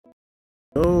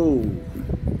Oh,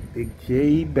 Big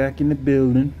J back in the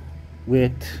building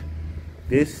with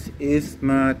This Is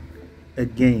Not a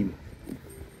Game,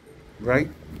 right?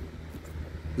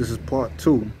 This is part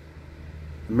two.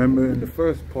 Remember in the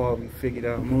first part we figured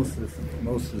out most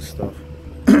of the stuff.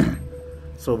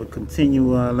 So we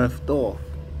continue where I left off.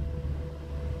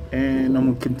 And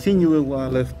I'm gonna continue it where I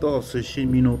left off, so it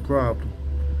shouldn't be no problem.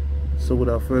 So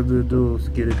without further ado, let's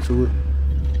get into it.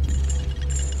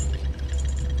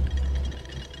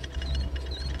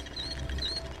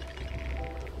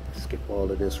 Skip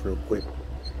all of this real quick.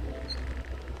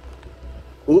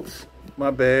 Oops,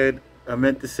 my bad. I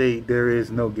meant to say there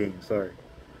is no game. Sorry.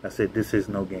 I said this is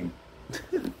no game.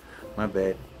 My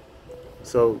bad.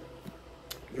 So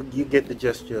you get the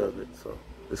gesture of it. So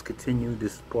let's continue.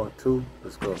 This is part two.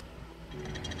 Let's go.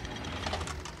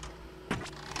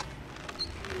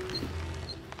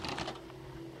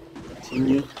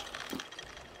 Continue.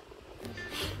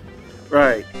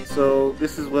 Right. So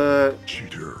this is what.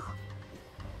 Cheater.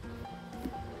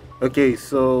 Okay,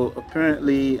 so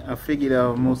apparently I figured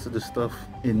out most of the stuff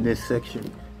in this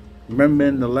section. Remember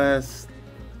in the last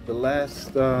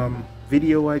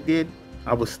video I did,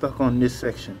 I was stuck on this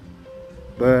section,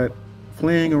 but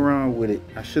playing around with it,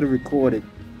 I should have recorded,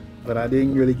 but I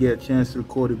didn't really get a chance to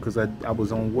record it because I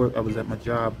was on work. I was at my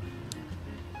job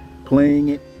playing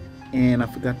it, and I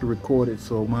forgot to record it.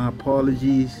 So my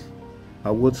apologies. I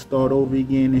would start over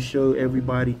again and show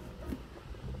everybody,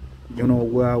 you know,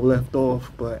 where I left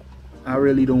off, but I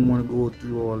really don't want to go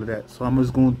through all of that. So I'm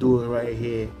just going to do it right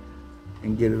here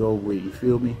and get it over with. You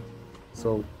feel me?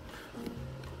 So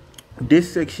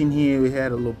this section here, we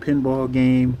had a little pinball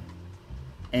game,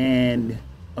 and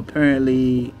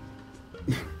apparently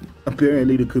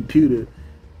the computer,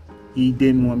 he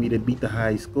didn't want me to beat the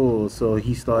high score, so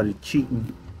he started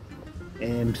cheating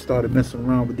and started messing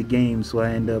around with the game. So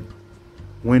I ended up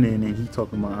winning, and he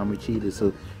talking about I'm a cheater.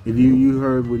 So if you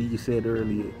heard what he said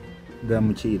earlier, that I'm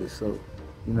a cheater, so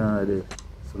you know how it is.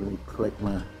 So let me collect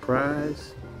my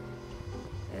prize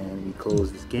and we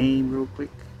close this game real quick.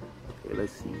 Okay,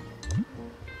 let's see.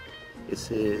 It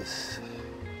says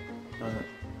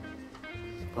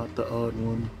about the odd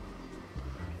one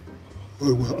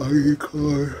on my ID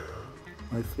card.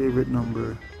 My favorite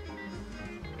number,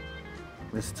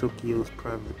 Miss Tokyo's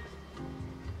private.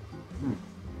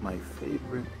 My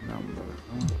favorite number.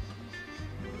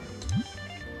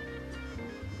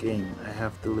 Game, I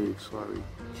have to leave, sorry,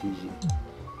 GG.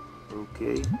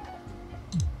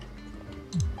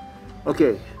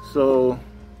 Okay, so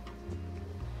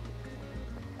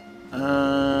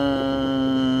Are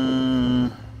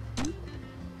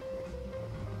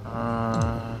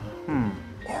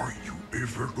you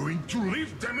ever going to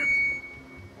leave, damn it?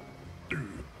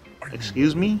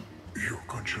 Excuse me? Your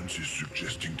conscience is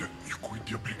suggesting that you quit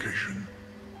the application.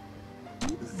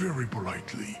 Very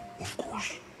politely, of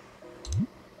course.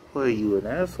 What are you, an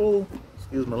asshole?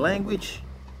 Excuse my language.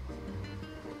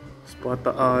 Spot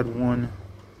the odd one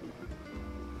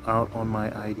out on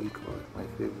my ID card. My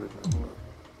favorite number.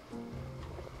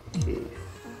 Okay.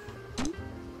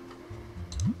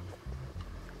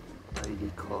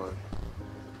 ID card.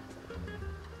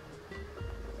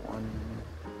 One.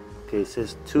 Okay, it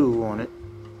says 2 on it.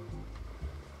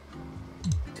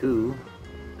 2.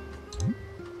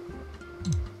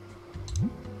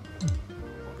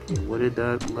 What did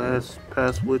that last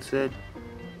password said?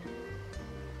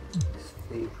 His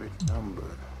favorite number.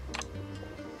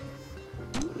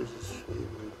 What is his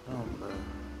favorite number?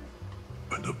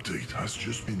 An update has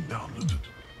just been downloaded.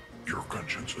 Your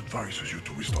conscience advises you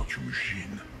to restart your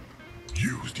machine.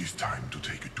 Use this time to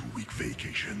take a 2-week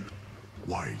vacation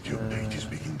while the update is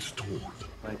being installed.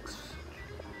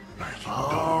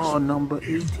 Oh, number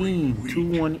 18,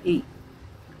 218.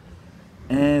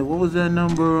 And what was that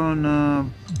number on,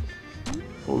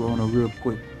 hold on real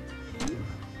quick.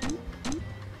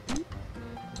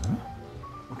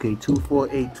 Okay,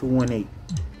 248218.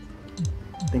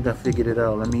 I think I figured it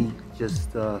out. Let me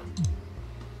just,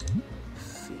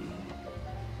 see.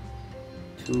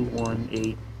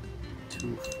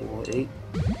 218248.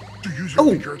 The user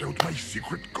figured out my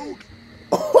secret code.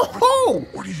 Oh!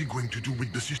 What is he going to do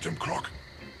with the system clock?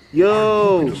 Yo! I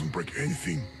hope he doesn't break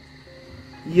anything.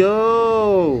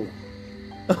 Yo!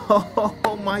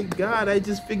 Oh my god, I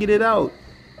just figured it out.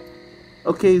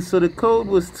 Okay, so the code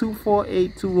was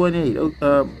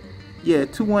 248218. Yeah,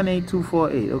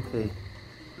 218248. Okay.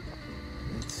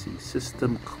 Let's see,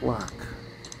 system clock.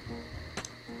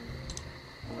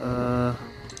 How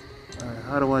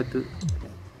do I do?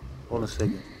 Okay. Hold a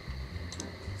second.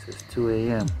 It says 2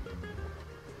 a.m.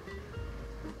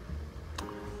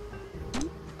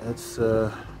 That's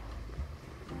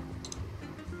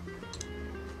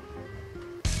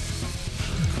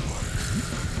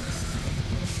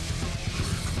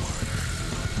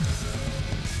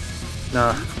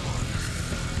Nah.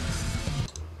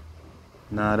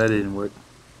 Nah, that didn't work.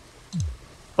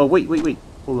 Oh, wait.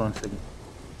 Hold on a second.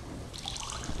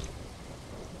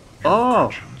 Your Oh!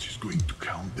 conscience is going to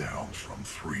count down from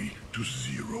 3 to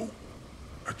 0.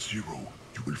 At 0,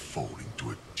 you will fall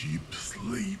into a deep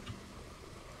sleep.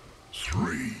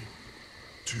 3,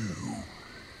 2,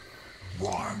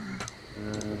 1,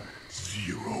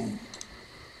 0.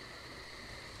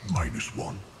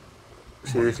 -1.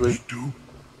 Seriously? -2.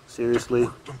 Seriously?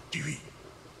 Worked on TV.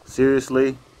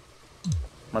 Seriously?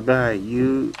 My guy,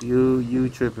 you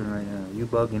tripping right now. You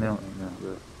bugging out right now,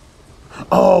 bro.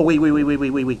 Oh, wait.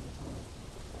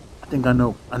 I think I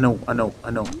know.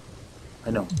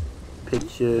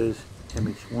 Pictures,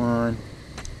 image 1.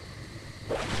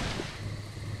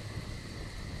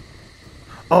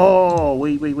 Oh,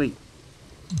 wait.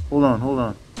 Hold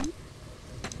on.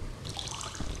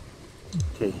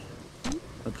 Okay.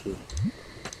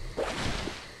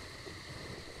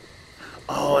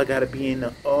 Oh, I gotta be in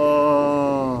the.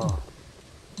 Oh.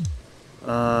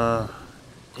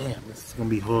 Damn, this is gonna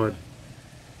be hard.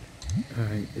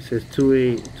 Alright, it says 2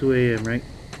 a.m., right?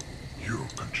 Your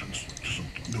conscience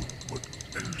doesn't know what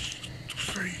else to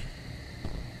say.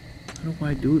 How do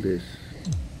I do this?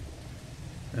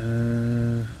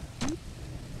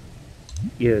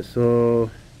 Yeah,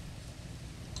 so...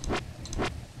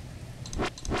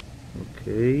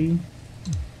 Okay.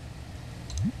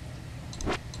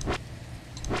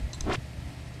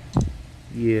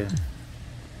 Yeah.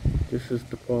 This is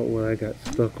the part where I got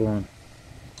stuck on.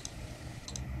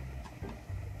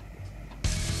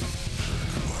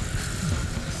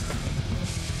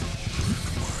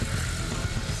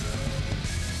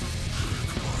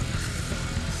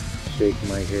 Shake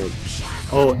my head.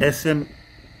 Oh, SMH.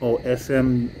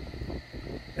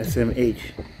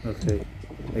 Okay,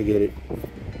 I get it.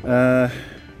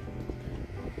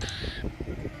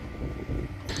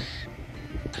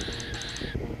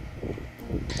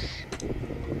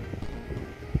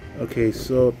 Okay,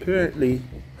 so apparently,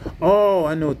 oh,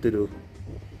 I know what to do.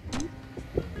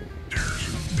 There's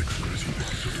an exclusive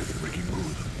episode of Breaking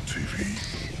Good on TV,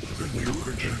 and your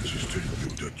conscience is telling you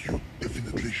that you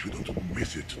definitely shouldn't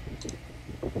miss it.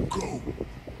 Go.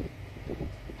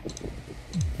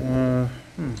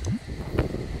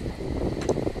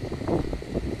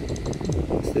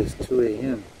 It says 2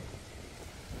 a.m.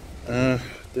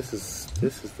 This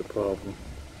is the problem.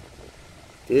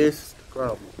 This is the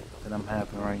problem that I'm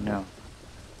having right now.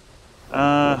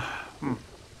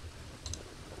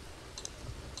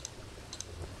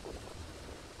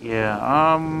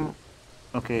 Yeah,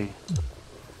 okay,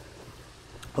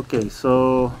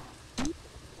 so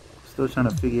still trying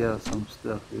to figure out some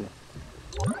stuff here.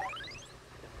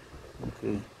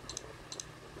 Okay.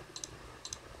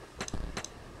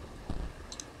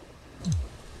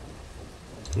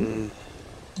 Okay.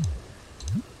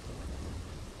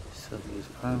 Subject's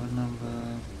private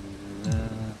number.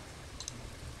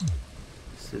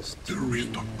 The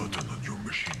restart button on your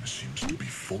machine seems to be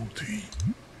faulty.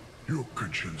 Your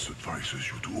conscience advises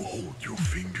you to hold your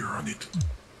finger on it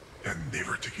and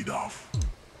never take it off.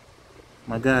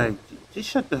 My guy, just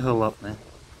shut the hell up, man.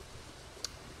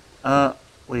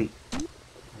 Wait. Hold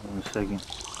on a second.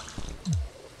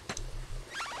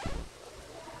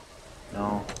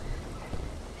 No.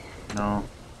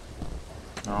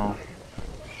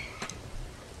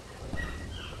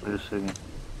 Wait a second.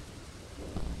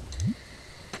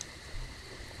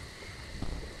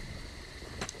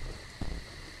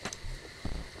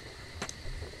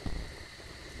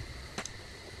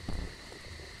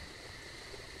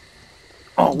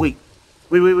 Oh, wait.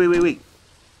 Wait.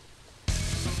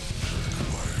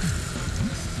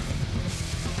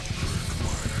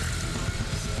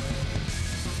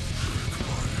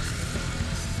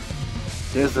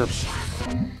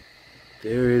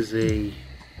 There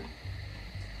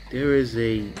is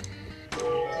a,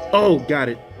 oh, got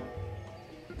it.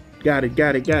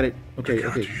 Okay.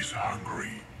 He's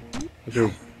hungry.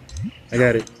 Okay, I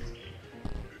got it.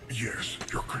 Yes,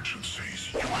 your conscience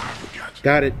says you have a cat.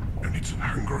 Got it. And it's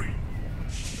hungry.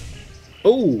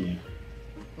 Oh,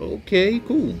 okay,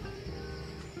 cool.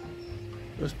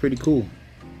 That's pretty cool.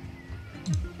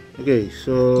 Okay,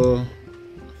 so I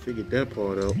figured that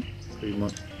part out pretty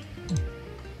much.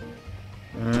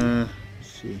 Let's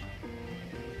see.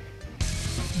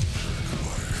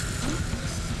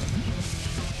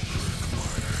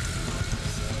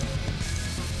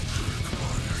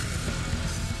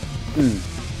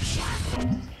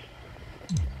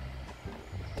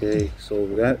 Okay, so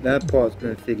that part's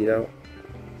been figured out.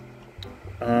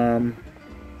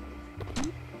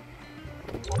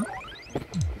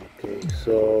 Okay,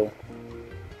 so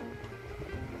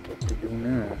what to do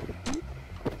now?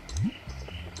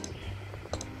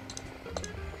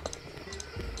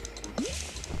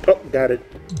 Got it.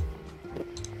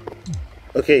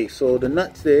 Okay, so the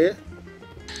nuts there.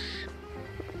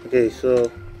 Okay,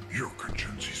 so. Your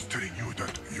conscience is telling you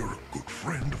that you're a good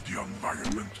friend of the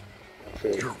environment.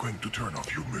 Okay. You're going to turn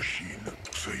off your machine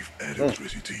to save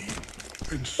electricity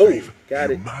and save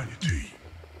got it. humanity.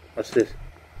 What's this?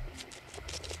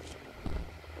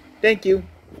 Thank you.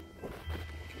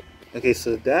 Okay,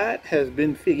 so that has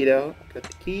been figured out. Got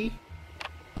the key.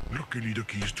 Luckily, the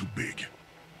key is too big.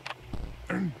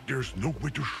 And there's no way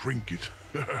to shrink it.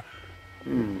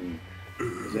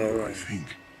 Is that right? I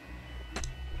think.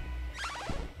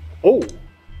 Oh.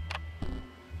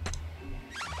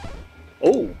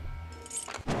 Oh.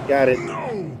 Got it.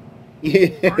 No! I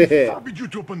Yeah. forbid you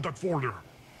to open that folder.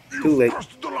 Too You've late.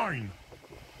 crossed the line.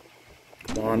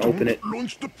 Come on, open it. Don't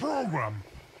launch the program.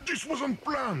 This wasn't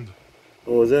planned.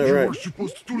 Oh, is that You were right?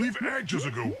 supposed to leave ages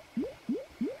ago.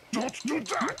 Don't do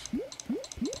that.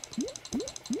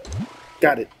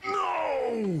 Got it.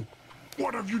 No!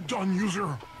 What have you done,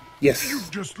 user? Yes. You've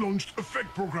just launched a fake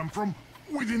program from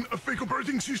within a fake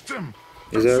operating system.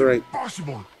 Is that right?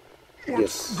 Impossible.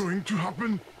 What's Yes. going to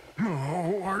happen? No,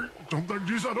 I don't like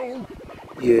this at all.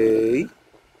 Yay.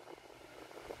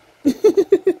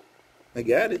 I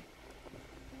got it.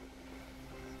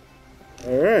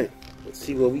 Alright. Let's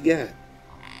see what we got.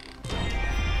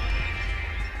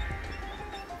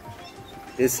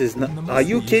 This is not. Are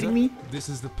you kidding me? This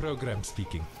is the program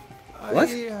speaking. What?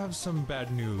 I have some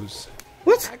bad news.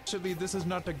 What? Actually, this is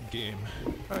not a game.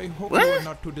 I hope What? you are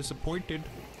not too disappointed.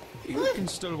 You can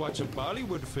still watch a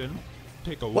Bollywood film,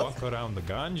 take a walk around the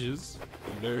Ganges,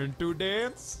 learn to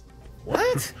dance.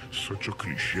 What? Such a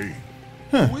cliche.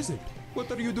 Who is it?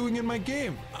 What are you doing in my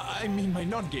game? I mean, my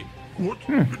non-game. What?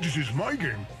 This is my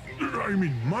game. I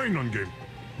mean, my non-game.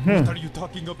 What are you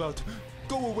talking about?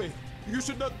 Go away. You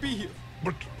should not be here.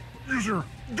 But, user,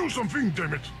 do something,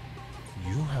 damn it.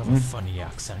 You have a funny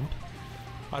accent.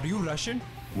 Are you Russian?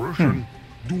 Russian?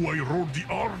 Do I roll the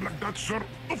R like that, sir?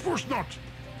 Of course not.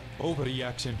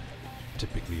 Overreaction.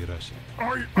 Typically Russian.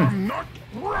 I am not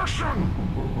Russian.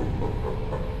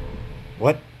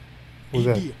 What? Who's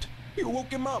that? Idiot. You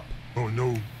woke him up. Oh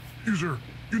no. User,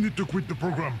 you need to quit the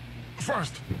program.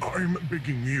 Fast. I'm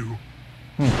begging you.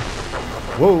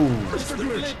 Whoa. Mr.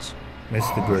 Glitch.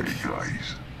 Mr. Glitch.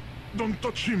 Guys. Don't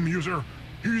touch him, user.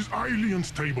 He's highly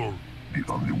unstable. The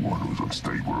only one who's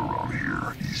unstable around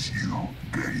here is you,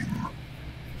 Game.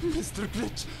 Mr.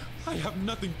 Glitch, I have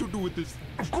nothing to do with this.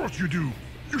 Of course you do.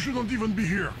 You shouldn't even be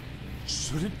here.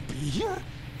 Shouldn't be here?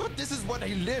 But this is what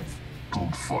I live.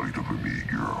 Don't fight over me,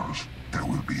 girls. There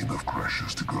will be enough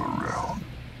crashes to go around.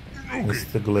 Okay,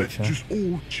 Mr. Glitch, huh? let's just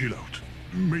all chill out.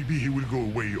 Maybe he will go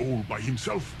away all by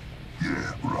himself.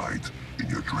 Yeah, right. In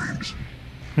your dreams.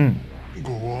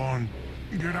 Go on.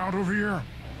 Get out of here.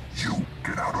 You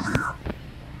get out of here.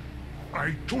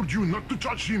 I told you not to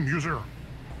touch him, user.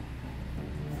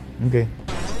 Okay.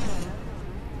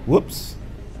 Whoops.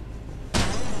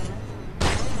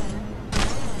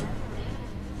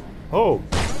 Oh.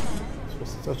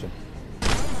 Supposed to touch him.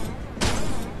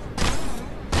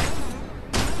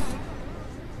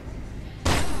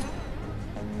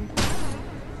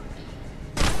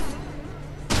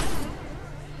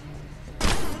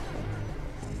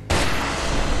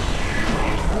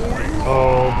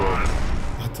 Oh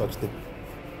boy. I touched him.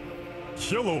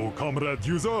 Hello, comrade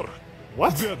user.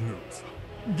 What? Bad news.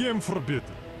 Game forbidden.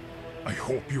 I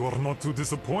hope you are not too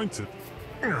disappointed.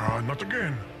 Not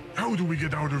again. How do we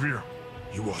get out of here?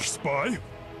 You are spy?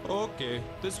 Okay,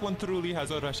 this one truly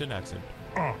has a Russian accent.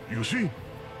 Ah, you see?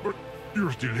 But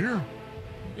you're still here.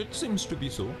 It seems to be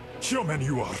so. Human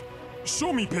you are.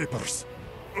 Show me papers.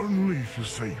 Only if you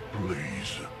say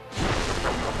please.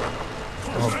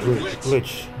 Oh, glitch,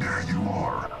 glitch. There you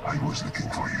are. I was looking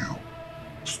for you.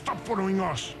 Stop following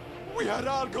us. We are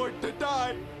all going to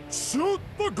die. Shoot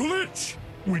the glitch.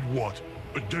 With what?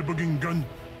 A debugging gun?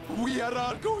 We are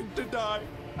all going to die.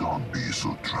 Don't be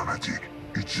so dramatic.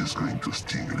 It's just going to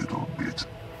sting a little bit.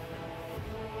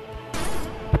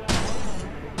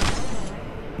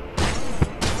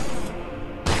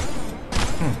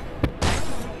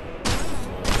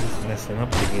 He's messing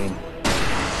up the game.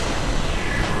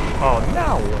 Oh,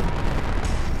 now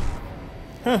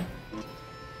what?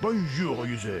 Bonjour,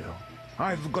 user.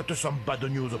 I've got some bad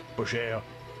news, peu cher.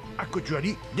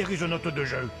 Actually, there is a note de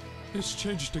jeu. It's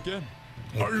changed again.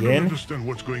 I don't Again? understand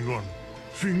what's going on.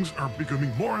 Things are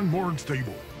becoming more and more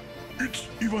unstable. It's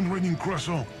even raining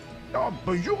croissant. Oh,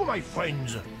 bonjour, my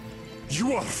friends.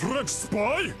 You are French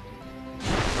spy?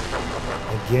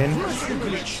 Again? Monsieur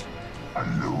Glitch.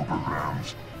 Hello,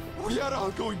 programs. We are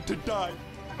all going to die.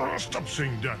 Stop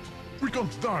saying that. We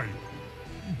can't die.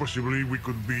 Possibly we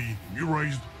could be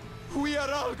erased, We are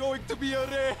all going to be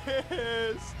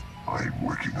erased. I'm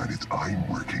working on it. I'm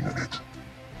working on it.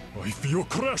 I feel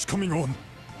crash coming on.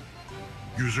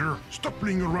 User, stop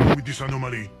playing around with this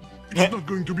anomaly. It's not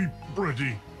going to be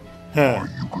pretty. Huh. Are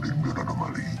you putting an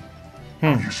anomaly?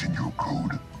 Have you seen your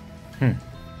code?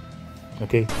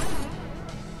 Okay.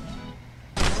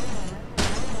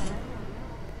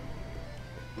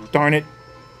 Darn it.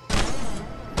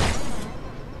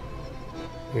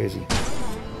 Where is he?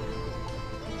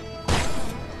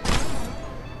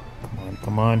 Come on,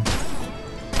 come on.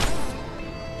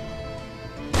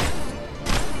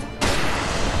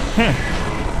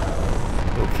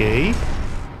 Okay.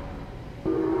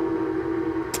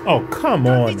 Oh, come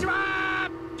on.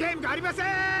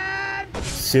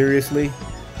 Seriously?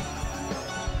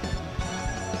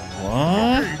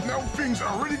 What? Hey, now things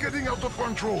are really getting out of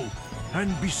control.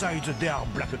 And besides, they are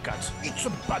black cats. It's a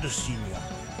bad scene.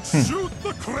 Shoot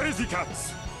the crazy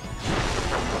cats.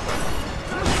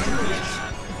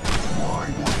 Why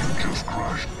won't you just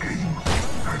crash game?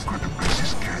 I've got a busy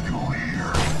schedule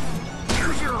here.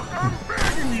 User, I'm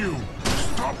begging you.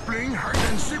 Stop playing hide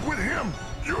and seek with him.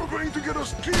 You're going to get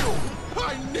us killed.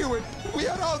 I knew it. We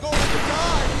are all going to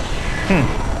die.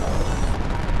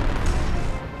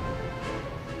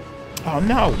 Oh,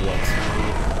 now what?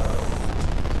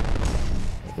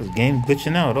 This game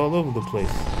glitching out all over the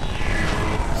place.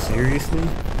 Seriously?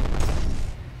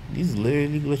 He's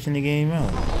literally glitching the game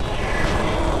out.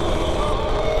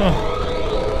 Huh.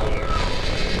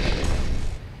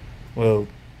 Well,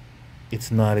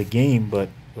 it's not a game, but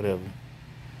whatever.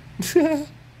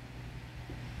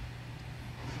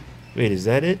 Wait, is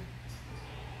that it?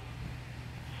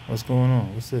 What's going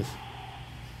on? What's this?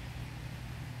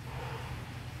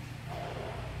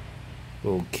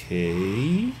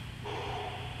 Okay.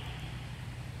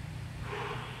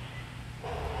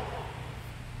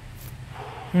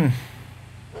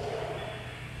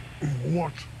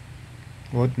 What?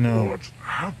 What now? What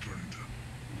happened?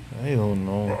 I don't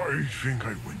know. I think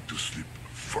I went to sleep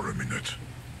for a minute.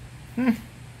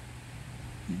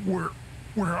 Where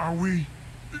are we?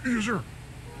 User,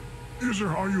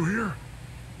 are you here?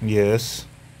 Yes.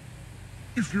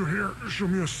 If you're here, show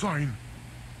me a sign.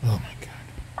 Oh my god.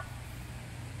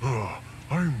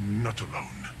 I'm not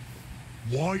alone.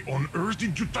 Why on earth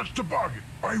did you touch the bug?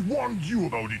 I warned you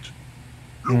about it.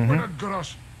 Look where that got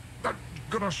us. That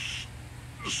got us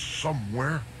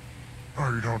somewhere.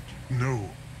 I don't know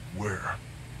where.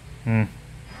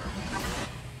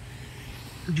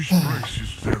 This place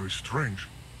is very strange.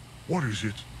 What is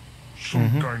it?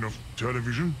 Some kind of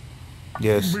television?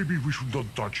 Yes. Maybe we should not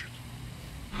touch it.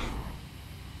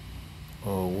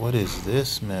 Oh, what is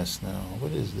this mess now?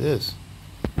 What is this?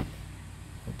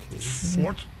 Okay.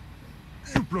 What?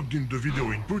 You plugged in the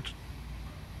video input?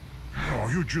 Oh,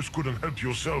 you just couldn't help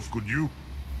yourself, could you?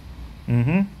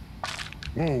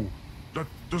 Whoa, that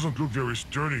doesn't look very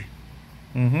sturdy.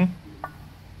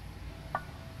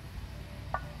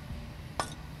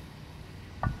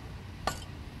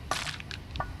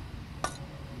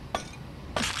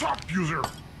 Stop, user!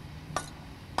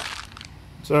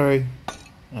 Sorry.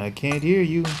 I can't hear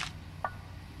you.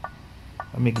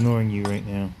 I'm ignoring you right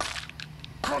now.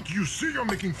 Can't you see you're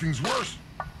making things worse?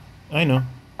 I know.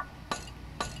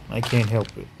 I can't help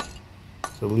it.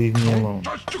 So leave me alone.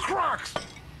 Touch the cracks!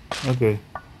 Okay.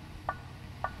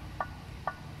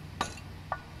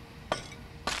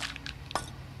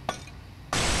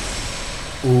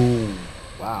 Ooh,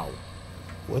 wow.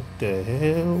 What the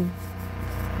hell?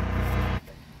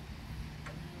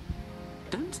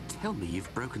 Don't tell me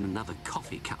you've broken another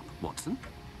coffee cup, Watson.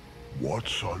 What,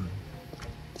 son?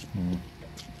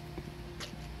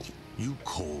 You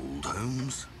called,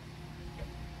 Holmes?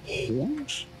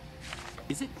 Holmes?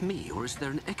 Is it me, or is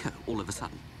there an echo all of a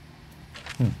sudden?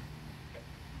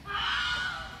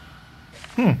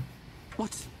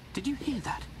 Watson, did you hear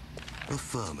that?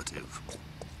 Affirmative.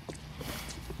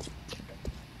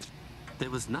 There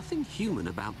was nothing human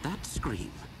about that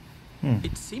scream.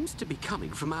 It seems to be coming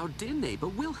from our dear neighbor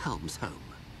Wilhelm's home.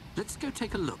 Let's go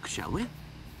take a look, shall we?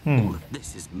 All of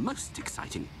this is most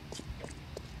exciting.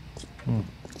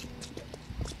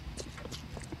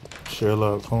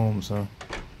 Sherlock Holmes, huh?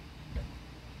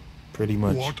 Pretty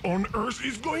much. What on earth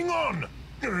is going on?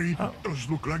 It does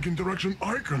look like interaction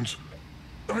icons.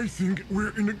 I think we're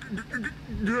in a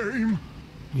game.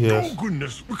 Yes. Oh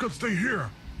goodness, we can stay here.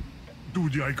 Do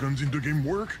the icons in the game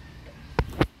work?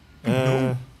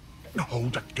 Uh, Oh,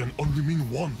 that can only mean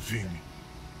one thing.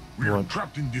 We are What?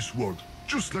 trapped in this world,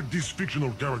 just like these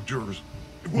fictional characters.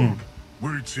 A world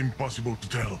where it's impossible to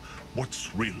tell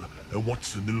what's real and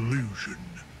what's an illusion.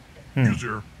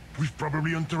 User, we've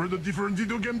probably entered a different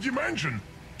video game dimension.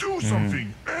 Do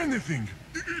something, anything.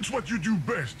 It's what you do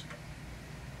best.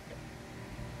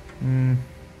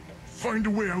 Find a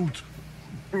way out.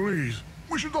 Please,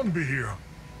 we shouldn't be here.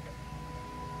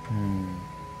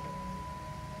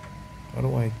 How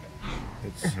do I...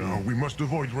 Let's see. No, we must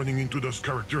avoid running into those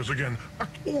characters again at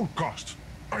all costs.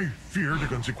 I fear the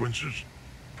consequences.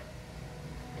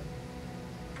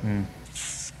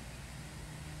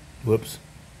 Whoops.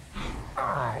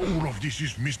 All of this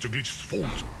is Mr. Glitch's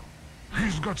fault.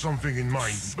 He's got something in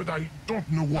mind, but I don't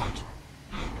know what.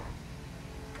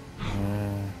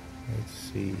 Let's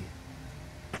see.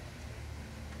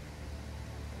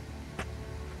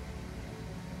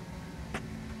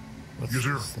 What's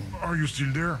User, this thing? are you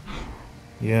still there?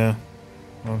 Yeah,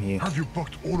 I'm here. Have you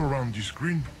poked all around the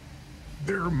screen?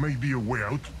 There may be a way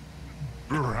out.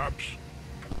 Perhaps.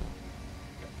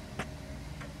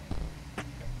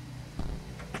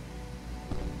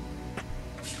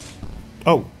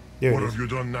 Oh, there What it have is. you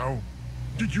done now?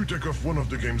 Did you take off one of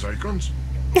the game's icons?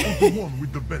 Or the one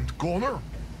with the bent corner?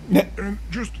 And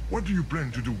just what do you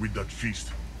plan to do with that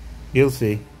feast? You'll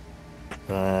see.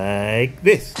 Like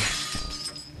this.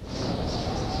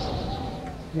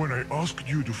 When I asked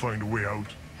you to find a way out,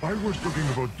 I was talking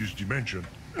about this dimension.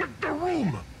 Like the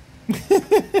room!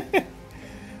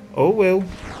 Oh well.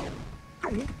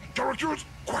 Oh, characters,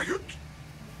 quiet!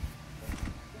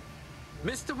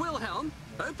 Mr. Wilhelm,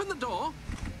 open the door.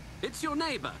 It's your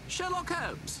neighbor, Sherlock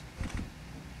Holmes.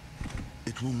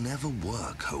 It will never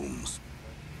work, Holmes.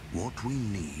 What we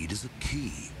need is a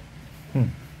key.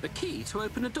 The key to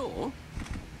open a door?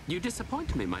 You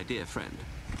disappoint me, my dear friend.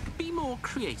 Be more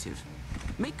creative.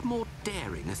 Make more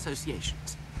daring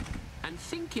associations. And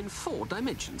think in 4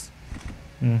 dimensions.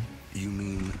 You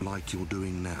mean like you're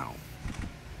doing now?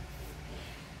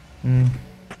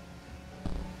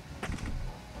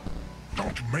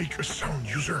 Don't make a sound,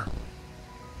 user.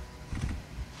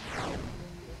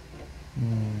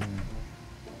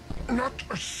 Not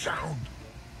a sound.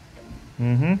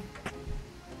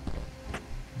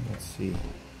 Let's see.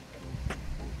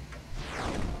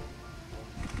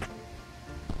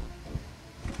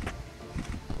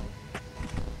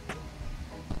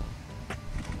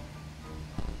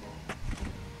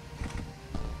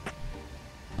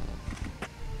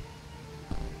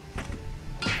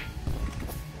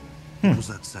 What was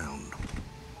that sound?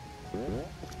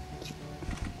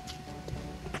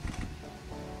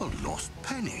 A lost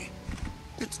penny.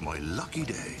 It's my lucky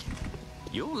day.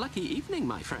 Your lucky evening,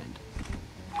 my friend.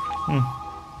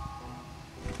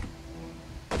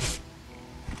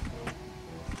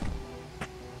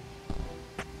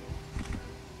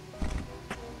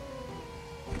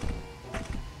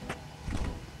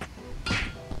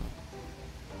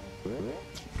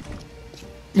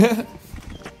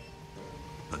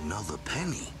 Another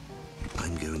penny.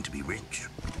 I'm going to be rich.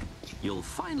 You'll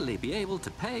finally be able to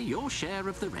pay your share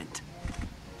of the rent.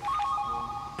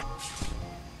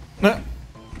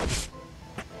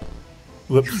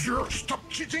 Whoops. User, stop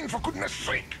cheating for goodness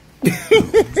sake.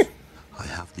 I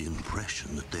have the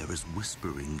impression that there is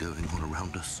whispering going on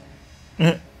around us.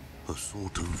 A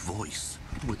sort of voice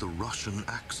with a Russian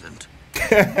accent.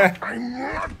 I'm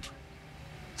not.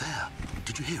 There,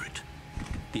 did you hear it?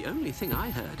 The only thing I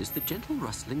heard is the gentle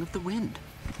rustling of the wind.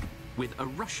 With a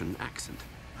Russian accent.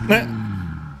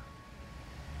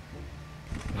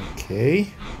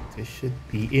 Okay, this should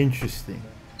be interesting.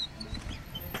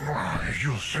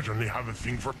 You certainly have a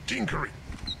thing for tinkering.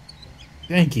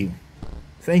 Thank you.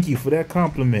 Thank you for that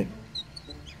compliment.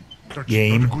 That's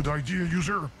Game. not a good idea,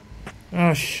 user.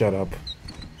 Ah, shut up.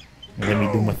 Let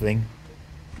me do my thing.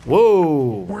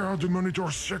 Whoa! Where are the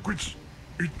monitor's secrets?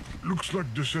 It looks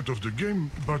like the set of the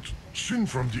game, but seen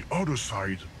from the other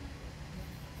side.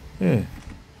 Yeah.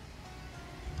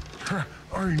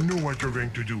 I know what you're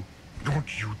going to do.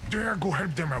 Don't you dare go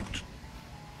help them out.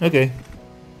 Okay.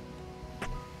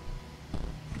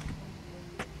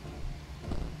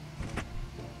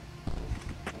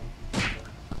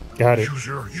 Got it.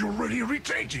 User, you're really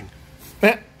irritating.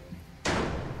 Eh.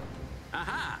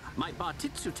 Aha! My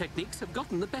Bartitsu techniques have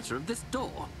gotten the better of this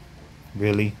door.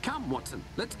 Really? Come, Watson,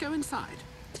 let's go inside.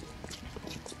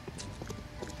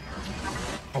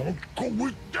 Don't go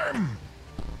with them.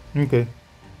 Okay.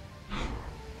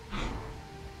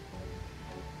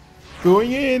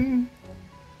 Going in.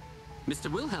 Mr.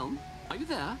 Wilhelm, are you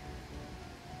there?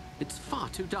 It's far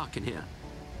too dark in here.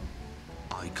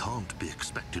 I can't be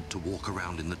expected to walk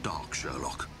around in the dark,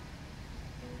 Sherlock.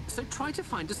 So try to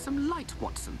find us some light,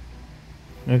 Watson.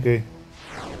 Okay.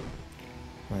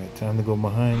 Alright, time to go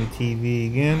behind the TV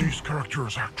again. These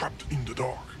characters are trapped in the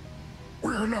dark.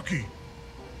 We're lucky.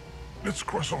 Let's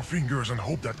cross our fingers and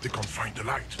hope that they can find the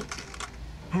light.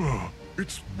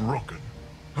 It's broken.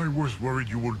 I was worried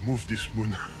you would move this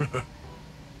moon.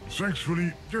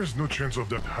 Thankfully, there's no chance of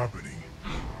that happening.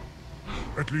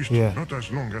 At least, not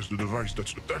as long as the device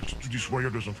that's attached to this wire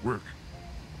doesn't work.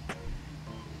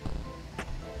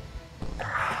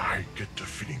 I get the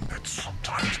feeling that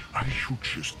sometimes I should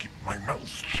just keep my mouth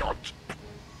shut.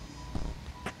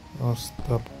 I'll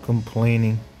stop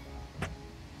complaining.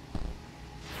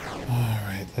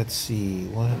 Alright, let's see.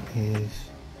 What is...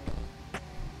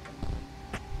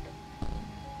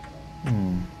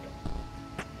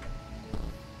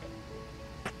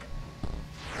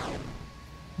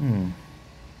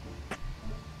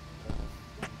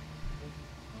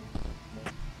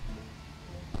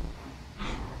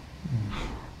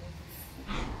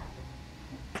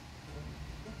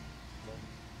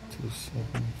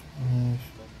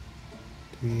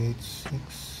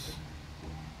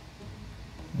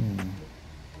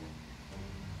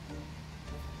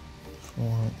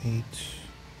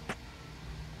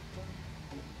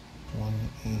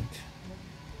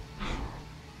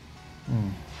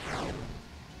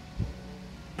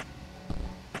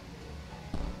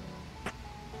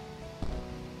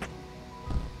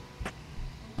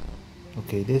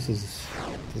 Okay, this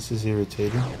is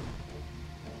irritating.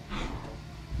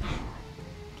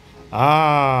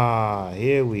 Ah,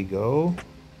 here we go.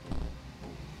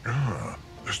 Ah,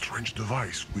 a strange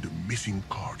device with a missing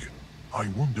cog. I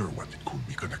wonder what it could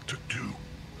be connected to.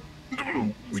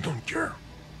 No, we don't care.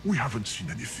 We haven't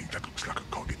seen anything that looks like a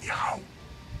cog anyhow.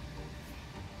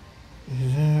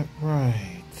 Is that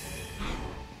right?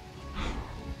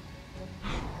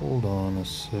 Hold on a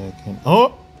second.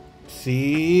 Oh,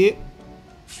 see?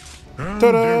 And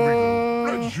there we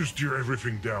go. Let's just tear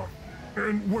everything down.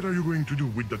 And what are you going to do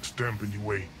with that stamp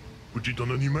anyway? Put it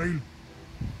on an email?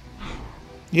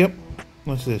 Yep.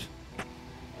 What's this?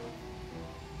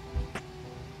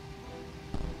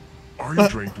 Are you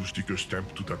trying to stick a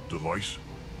stamp to that device?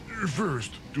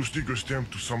 First, to stick a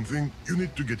stamp to something, you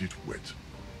need to get it wet.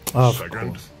 Of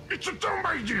Second, course. it's a dumb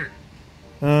idea.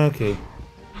 Okay.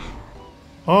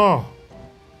 Oh,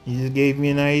 you just gave me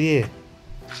an idea.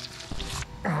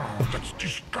 Oh, that's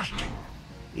disgusting.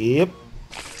 Yep.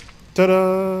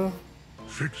 Ta-da!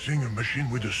 Fixing a machine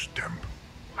with a stamp.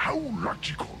 How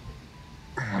logical.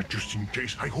 Just in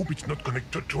case, I hope it's not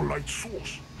connected to a light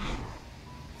source.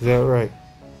 Is that right?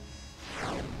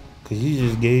 Cause you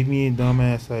just gave me a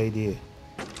dumbass idea.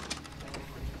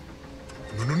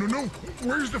 No.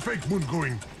 Where's the fake moon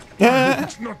going? I hope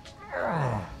it's not...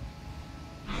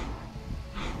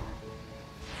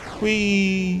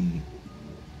 Whee!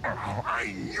 Oh,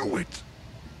 I knew it.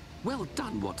 Well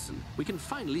done, Watson. We can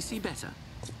finally see better.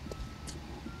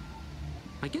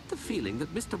 I get the feeling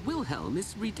that Mr. Wilhelm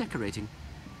is redecorating.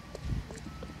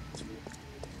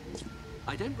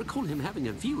 I don't recall him having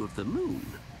a view of the moon.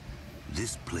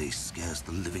 This place scares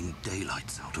the living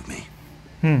daylights out of me.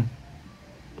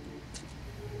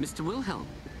 Mr. Wilhelm,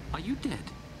 are you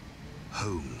dead?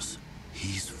 Holmes,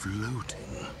 he's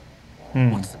floating.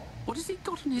 Watson, what has he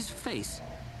got on his face?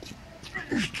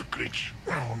 Mr. Glitch.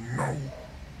 Oh, no.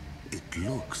 It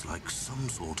looks like some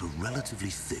sort of relatively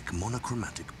thick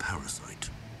monochromatic parasite.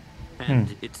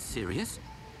 And it's serious?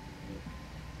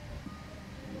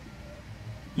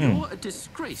 You're a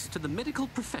disgrace to the medical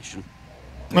profession.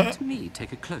 Let me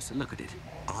take a closer look at it.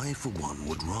 I, for one,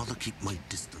 would rather keep my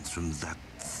distance from that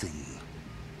thing.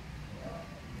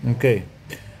 Okay.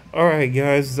 Alright,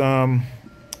 guys.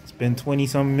 It's been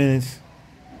 20-something minutes.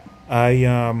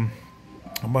 I'm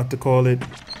about to call it.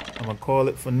 I'm gonna call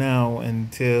it for now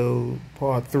until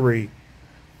part 3.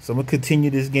 So I'm gonna continue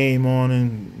this game on,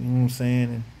 and you know what I'm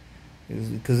saying,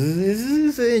 because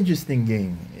it's an interesting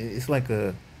game. It's like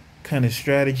a kind of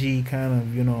strategy, kind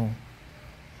of, you know,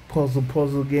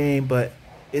 puzzle game, but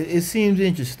it seems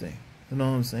interesting. You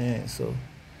know what I'm saying? So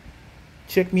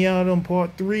check me out on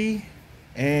part 3,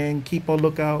 and keep a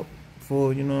lookout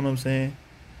for, you know what I'm saying,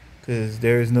 because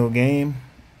there is no game,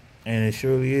 and it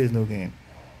surely is no game.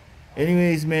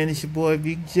 Anyways, man, it's your boy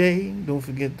Vic J. Don't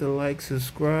forget to like,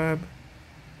 subscribe,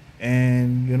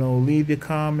 and, you know, leave your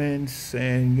comments.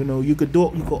 And, you know, you could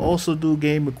also do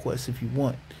game requests if you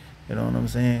want. You know what I'm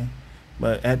saying?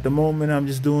 But at the moment, I'm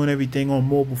just doing everything on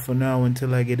mobile for now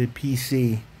until I get a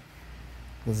PC,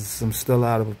 because I'm still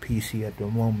out of a PC at the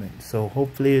moment. So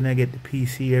hopefully when I get the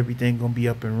PC, everything gonna be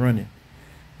up and running.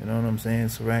 You know what I'm saying?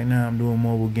 So right now I'm doing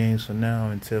mobile games for now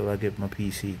until I get my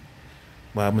PC.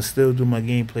 But I'm going to still do my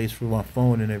gameplays through my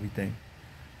phone and everything.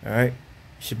 Alright?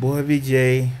 It's your boy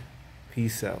VJ.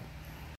 Peace out.